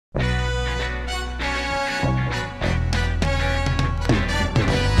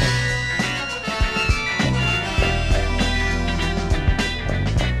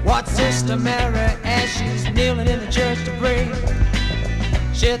Sister Mary as she's kneeling in the church to pray.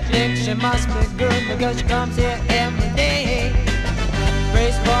 She thinks she must be good because she comes here every day.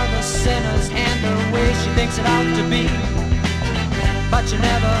 Prays for the sinners and the way she thinks it ought to be. But she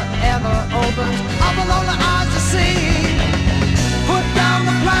never ever opens up her lonely eyes to see. Put down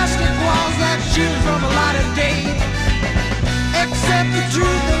the plastic walls that shoot from a light of day. Accept the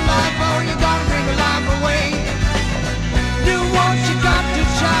truth of life or you're gonna bring your life away. Do what you got to,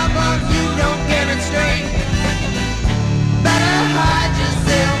 child, but you don't get it straight. Better hide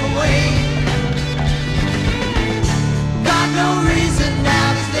yourself away. Got no reason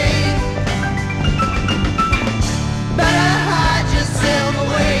now to stay. Better hide yourself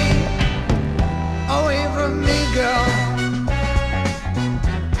away. Away from me, girl.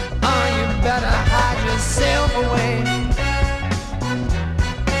 Oh, you better hide yourself away.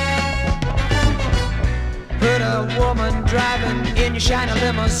 Put a woman driving in your shiny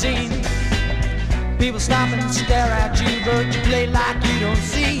limousine. People stop and stare at you, but you play like you don't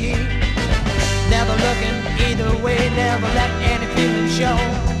see. Never looking either way, never let any feeling show.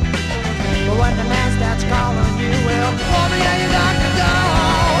 But when the man starts calling you, well, woman, yeah, you got to go.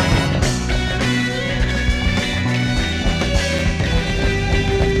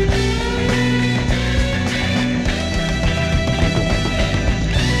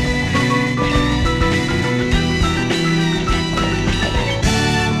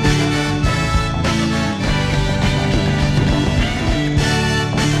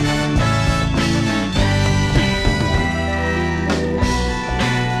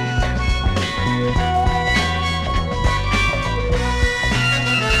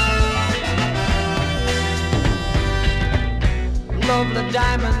 Lovely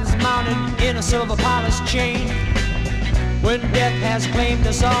diamonds mounted in a silver polished chain. When death has claimed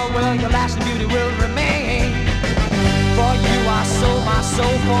us all, well, your lasting beauty will remain. For you I sold my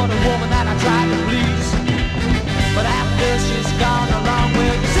soul for the woman that I tried to please. But after she's gone along,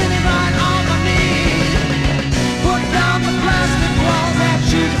 well, you're sitting right on my knees. Put down the plastic walls that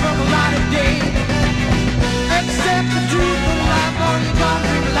shoot you from the light of day. Accept the truth of life or you're gonna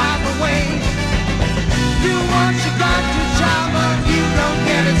bring life away. Do what you got to, child, but you don't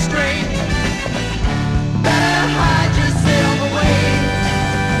get it straight. Better hide yourself away.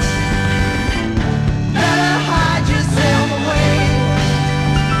 Better hide yourself away.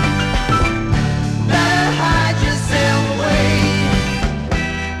 Better hide yourself away.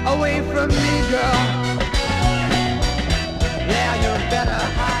 Away from me, girl.